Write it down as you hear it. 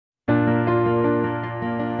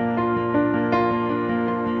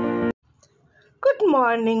Good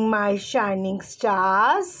morning, my shining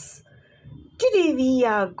stars. Today we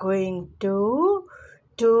are going to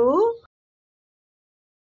do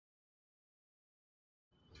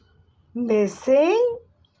missing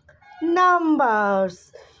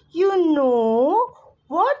numbers. You know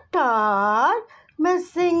what are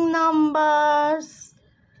missing numbers?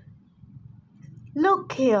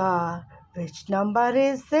 Look here. Which number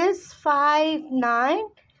is this? 5, 9,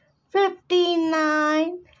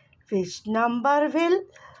 59. Which number will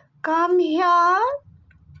come here?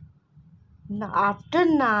 After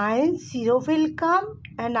 9, 0 will come,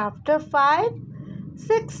 and after 5,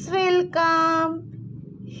 6 will come.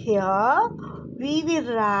 Here we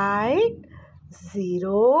will write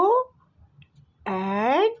 0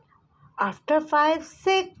 and after 5,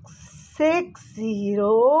 6, 6,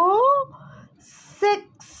 0,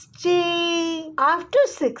 60. After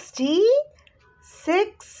 60,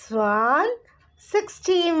 6, 1,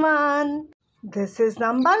 61. This is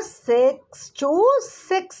number 6 to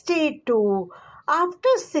 62.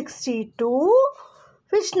 After 62,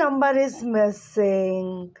 which number is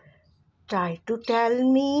missing? Try to tell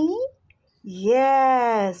me.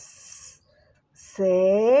 Yes.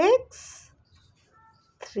 6,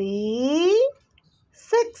 3,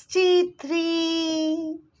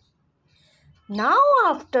 63. Now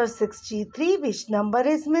after 63, which number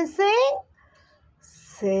is missing?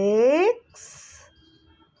 6,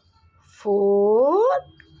 4,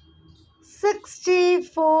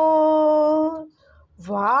 64.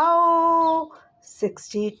 Wow!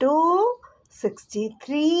 62,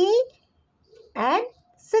 63 and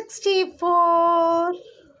 64.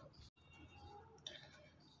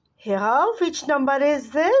 Here, which number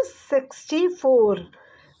is this? 64.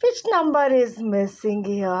 Which number is missing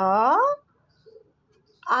here?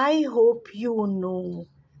 I hope you know.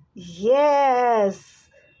 Yes.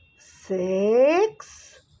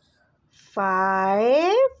 6,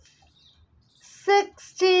 5,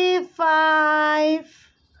 65.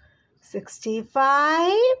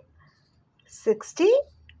 65,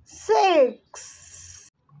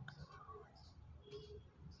 66.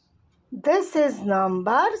 This is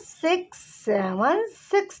number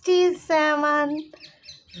 6767.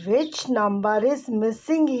 Which number is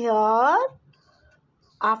missing here?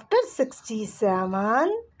 After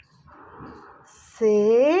 67,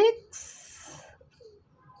 6,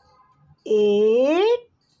 8,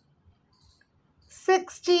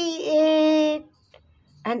 68.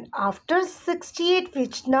 And after 68,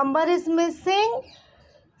 which number is missing?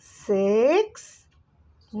 6,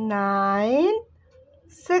 9,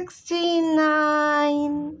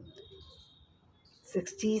 69.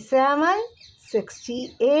 67,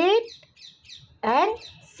 68 and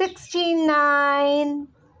 69.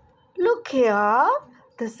 Look here.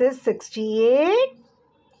 This is 68,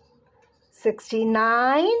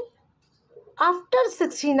 69. After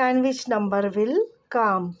 69, which number will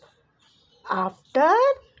come? After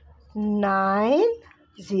 9,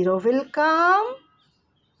 0 will come.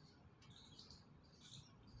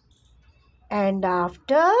 And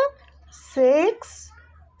after 6,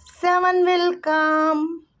 7 will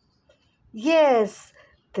come. Yes,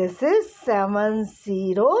 this is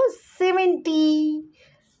 7070.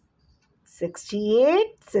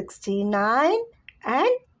 68, 69 and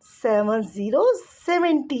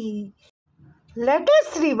 7070. Let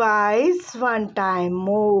us revise one time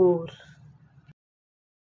more.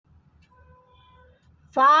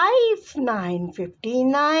 5, 9,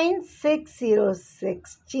 59, 6, 0,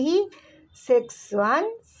 60, 6, 1,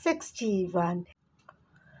 61.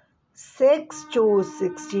 6, 2,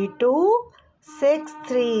 62, 6,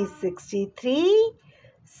 3, 63,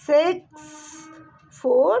 6,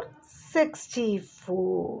 4,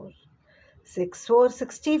 64. 6, 4,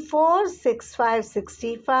 64, 6, 5,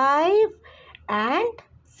 65 and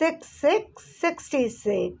 6, 6,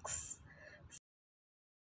 66.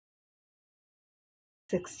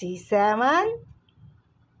 67,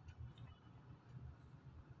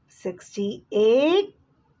 68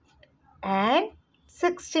 and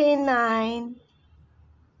 69.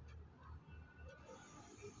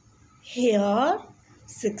 Here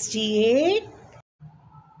 68,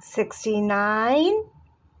 69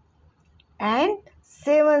 and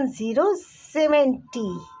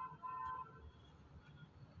 7070.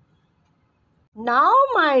 Now,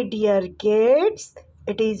 my dear kids,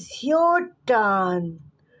 it is your turn.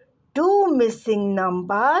 Do missing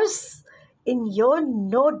numbers in your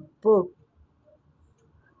notebook.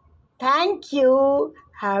 Thank you.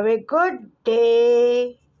 Have a good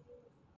day.